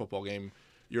say, for a football game,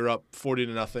 you're up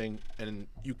 40-0, and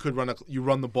you could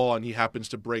run the ball, and he happens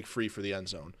to break free for the end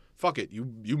zone. Fuck it,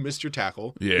 you missed your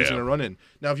tackle. Yeah. He's gonna run in.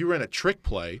 Now, if you ran a trick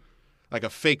play, like a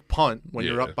fake punt when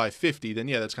you're Yeah. up by 50, then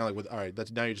that's kind of like all right.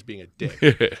 That's now you're just being a dick.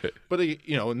 But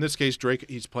in this case, Drake,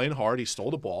 he's playing hard. He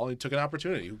stole the ball. And he took an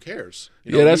opportunity. Who cares?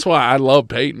 yeah, that's why I love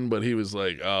Peyton, but he was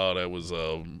like, oh, that was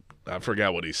I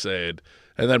forgot what he said.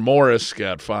 And then Morris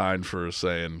got fined for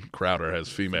saying Crowder has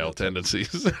female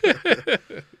tendencies.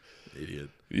 Idiot.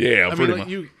 Yeah, I pretty mean, much.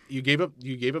 like, you gave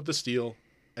up the steal,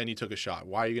 and you took a shot.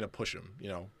 Why are you going to push him?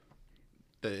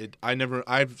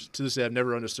 I've to this day I've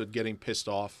never understood getting pissed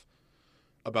off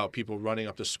about people running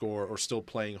up to score or still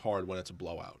playing hard when it's a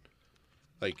blowout.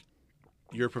 Like,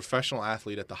 you're a professional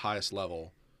athlete at the highest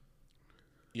level.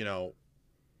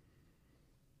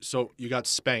 So you got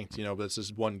spanked, but it's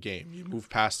just one game. You move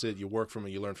past it, you work from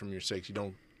it, you learn from your mistakes. You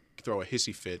don't throw a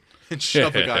hissy fit and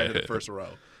shove a guy into the first row.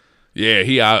 Yeah,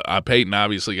 Peyton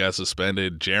obviously got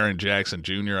suspended. Jaron Jackson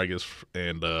Jr., I guess,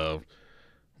 and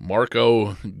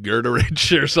Marco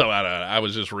Gerderich or something. I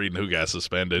was just reading who got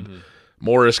suspended. Mm-hmm.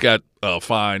 Morris got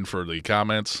fined for the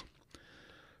comments.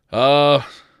 Yeah,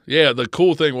 the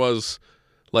cool thing was,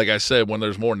 like I said, when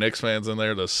there's more Knicks fans in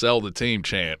there, the "sell the team"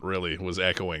 chant really was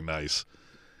echoing nice.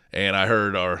 And I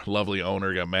heard our lovely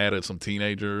owner got mad at some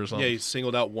teenager or something. Yeah, he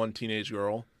singled out one teenage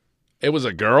girl. It was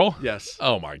a girl? Yes.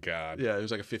 Oh, my God. Yeah, it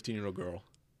was like a 15-year-old girl.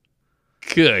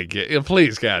 Good.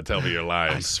 Please, God, tell me you're I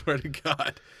lying. swear to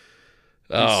God.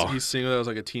 Oh, He singled out as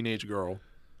like a teenage girl.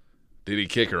 did he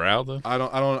kick her out, though?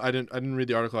 I didn't read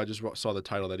the article. I just saw the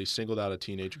title that he singled out a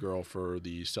teenage girl for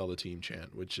the "sell the team"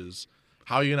 chant, which is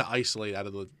how are you going to isolate out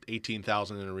of the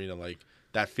 18,000 in an arena like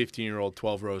that 15-year-old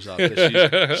 12 rows up?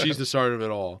 That she's the start of it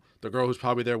all. The girl who's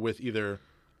probably there with either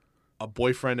a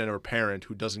boyfriend and her parent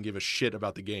who doesn't give a shit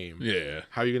about the game. Yeah.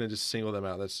 How are you going to just single them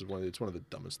out? It's one of the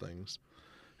dumbest things.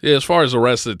 Yeah, as far as the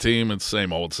rest of the team, it's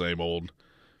same old, same old.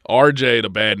 RJ, the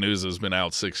bad news, has been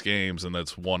out 6 games, and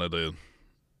that's one of the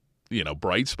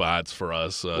bright spots for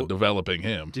us developing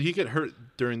him. Did he get hurt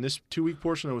during this 2-week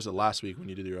portion, or was it last week when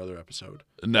you did your other episode?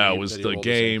 No, it was That he the rolled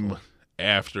his game ankle?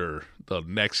 after, the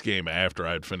next game after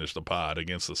I had finished the pod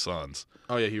against the Suns.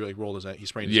 Oh yeah, he rolled his ankle. He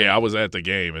sprained his Yeah, I ankle. was at the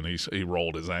game, and he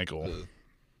rolled his ankle.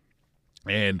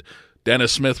 And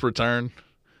Dennis Smith returned.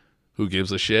 Who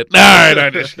gives a shit? All right, I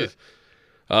just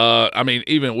I mean,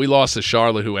 even we lost to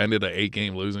Charlotte, who ended an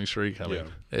 8-game losing streak. I mean,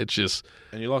 it's just.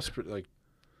 And you lost like.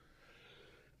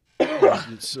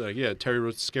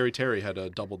 Scary Terry had a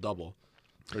double,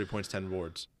 30 points, 10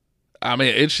 boards. I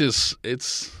mean, it's.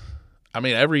 I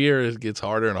mean, every year it gets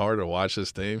harder and harder to watch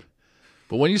this team,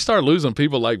 but when you start losing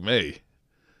people like me,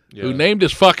 who named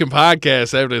this fucking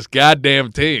podcast after this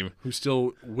goddamn team, who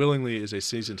still willingly is a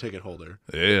season ticket holder.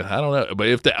 Yeah, I don't know,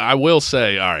 but I will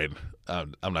say, all right,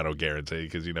 I'm not gonna guarantee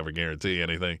because you never guarantee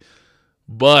anything.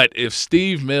 But if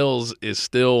Steve Mills is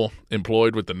still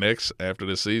employed with the Knicks after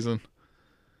this season,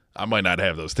 I might not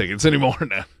have those tickets anymore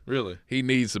now. Really? He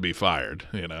needs to be fired.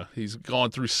 He's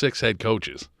gone through 6 head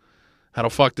coaches. How the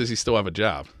fuck does he still have a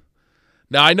job?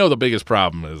 Now I know the biggest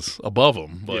problem is above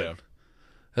him, but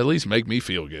at least make me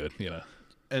feel good.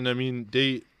 And I mean,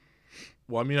 I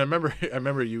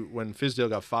remember you when Fizdale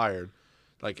got fired.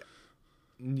 Like,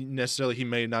 necessarily he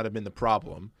may not have been the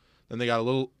problem. Then they got a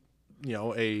little,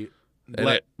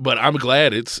 but I'm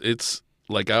glad it's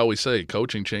like I always say,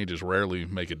 coaching changes rarely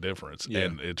make a difference,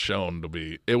 and it's shown to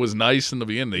be. It was nice in the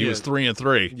beginning. He was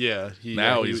 3-3. Yeah, he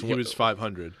was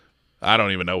 500. I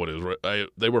don't even know what it was.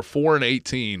 They were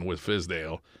 4-18 with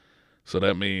Fizdale, so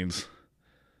that means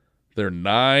they're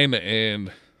 9-18.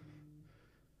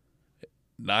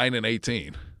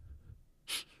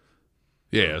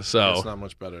 Yeah, so That's not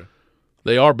much better.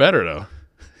 They are better though.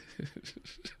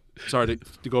 Sorry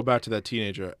to go back to that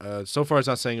teenager. So far, it's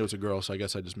not saying it was a girl, so I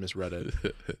guess I just misread it.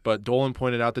 But Dolan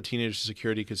pointed out the teenager's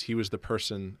security because he was the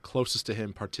person closest to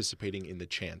him participating in the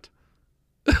chant.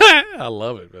 I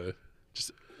love it, man.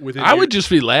 I would just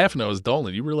be laughing. I was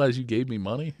Dolan. You realize you gave me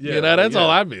money? Yeah, that's all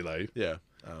I'd be like. Yeah.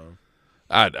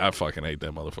 I fucking hate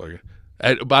that motherfucker.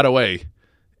 By the way,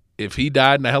 if he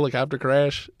died in a helicopter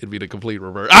crash, it'd be the complete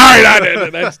reverse. All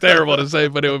right, that's terrible to say,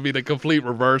 but it would be the complete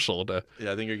reversal.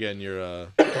 Yeah, I think you're getting your.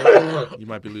 You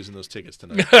might be losing those tickets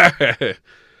tonight.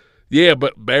 Yeah,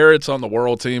 but Barrett's on the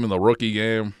world team in the rookie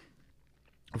game.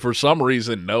 For some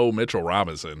reason, no Mitchell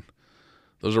Robinson.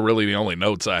 Those are really the only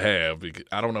notes I have.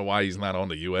 I don't know why he's not on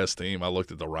the U.S. team. I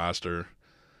looked at the roster.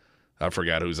 I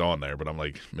forgot who's on there, but I'm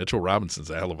like, Mitchell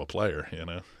Robinson's a hell of a player,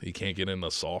 He can't get in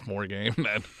the sophomore game.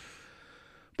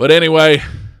 But anyway,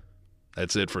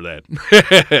 that's it for that.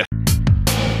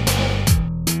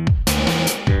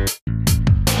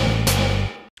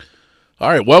 All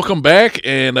right, welcome back.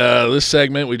 And this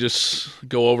segment, we just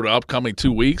go over the upcoming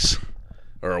 2 weeks,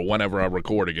 or whenever I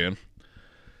record again.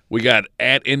 We got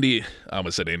at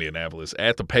Indianapolis,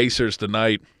 at the Pacers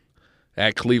tonight,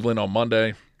 at Cleveland on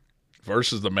Monday,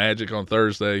 versus the Magic on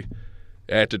Thursday,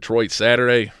 at Detroit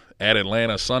Saturday, at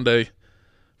Atlanta Sunday,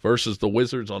 versus the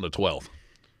Wizards on the 12th.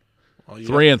 Well,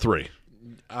 3-3.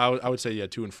 I would say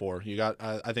 2 and 4. You got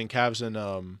I think Cavs and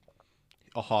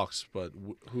Hawks, but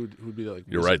who'd be like?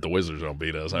 You're right. The Wizards don't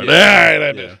beat us.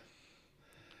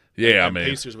 Yeah, I mean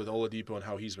Pacers with Oladipo and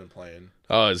how he's been playing.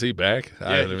 Oh, is he back?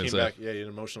 Yeah, he came back. Yeah, he had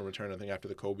an emotional return. I think after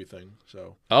the Kobe thing.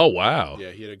 So. Oh wow.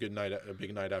 Yeah, he had a big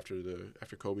night after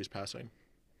Kobe's passing.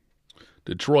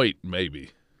 Detroit,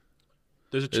 maybe.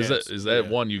 There's a chance. Is that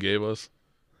one you gave us?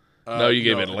 No, you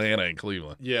gave Atlanta and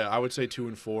Cleveland. Yeah, I would say 2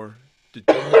 and 4.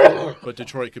 But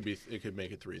Detroit could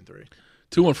make it 3 and 3.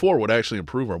 2 and 4 would actually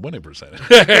improve our winning percentage.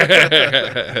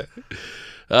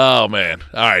 Oh man!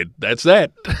 All right, that's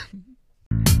that.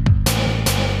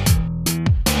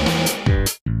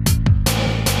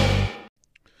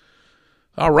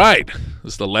 All right,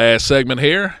 this is the last segment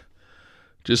here.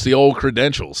 Just the old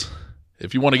credentials.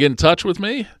 If you want to get in touch with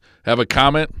me, have a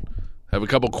comment, have a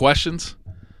couple questions,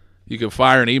 you can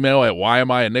fire an email at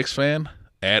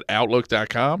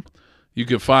whyamiaknicksfan@outlook.com. You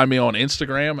can find me on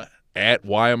Instagram at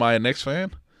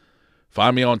whyamiaknicksfan.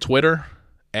 Find me on Twitter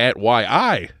at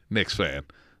whyiknicksfan.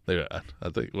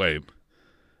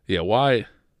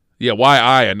 Why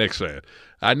I a Knicks fan.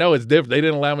 I know it's different. They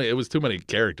didn't allow me. It was too many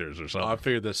characters or something. I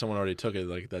figured that someone already took it.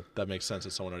 Like that makes sense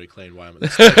that someone already claimed why I'm.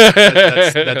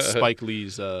 That's Spike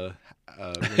Lee's.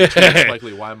 Spike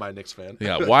Lee. Why am I a Knicks fan?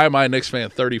 Yeah. Why am I a Knicks fan?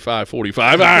 35-45.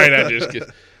 All right. I just get.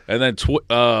 And then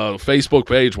Facebook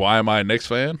page. Why am I a Knicks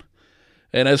fan?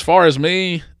 And as far as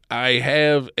me, I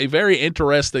have a very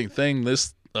interesting thing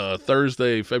this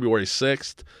Thursday, February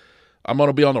 6th. I'm going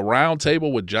to be on the round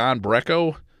table with John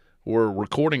Brecco. We're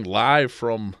recording live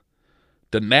from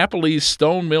the Napoli's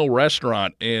Stone Mill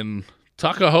Restaurant in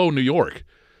Tuckahoe, New York.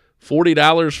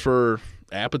 $40 for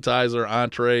appetizer,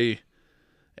 entree,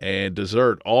 and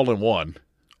dessert all in one.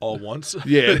 All at once?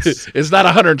 Yeah, it's not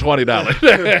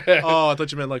 $120. Oh, I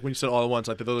thought you meant like when you said all at once,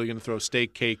 I thought they were going to throw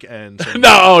steak, cake, and some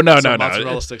no.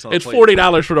 mozzarella sticks on It's a plate.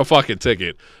 $40 for the fucking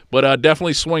ticket. But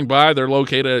definitely swing by. They're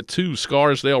located at 2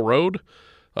 Scarsdale Road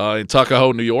in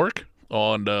Tuckahoe, New York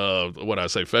on,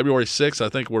 February 6th. I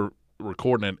think we're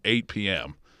recording at 8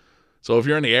 p.m. So if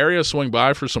you're in the area, swing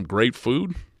by for some great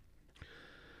food.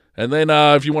 And then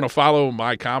if you want to follow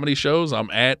my comedy shows,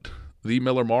 I'm at The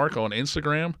Miller Mark on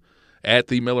Instagram, at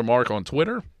The Miller Mark on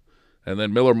Twitter, and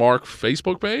then Miller Mark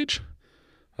Facebook page.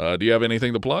 Do you have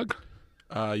anything to plug?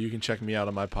 You can check me out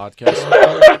on my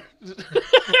podcast.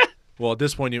 Well, at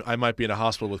this point, I might be in a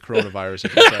hospital with coronavirus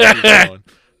if you keep going.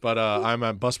 But I'm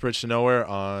at Busbridge to Nowhere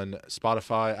on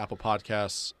Spotify, Apple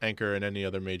Podcasts, Anchor, and any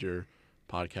other major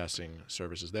podcasting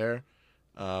services there.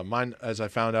 Mine, as I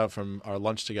found out from our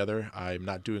lunch together, I'm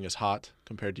not doing as hot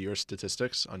compared to your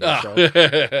statistics on your show.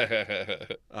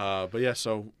 But yeah,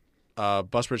 so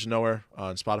Busbridge to Nowhere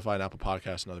on Spotify and Apple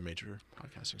Podcasts and other major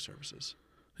podcasting services.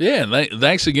 Yeah, and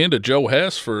thanks again to Joe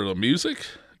Hess for the music.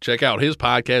 Check out his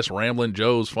podcast, Ramblin'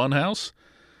 Joe's Funhouse.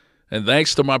 And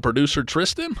thanks to my producer,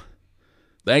 Tristan.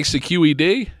 Thanks to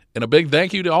QED, and a big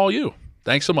thank you to all you.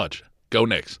 Thanks so much. Go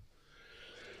Knicks.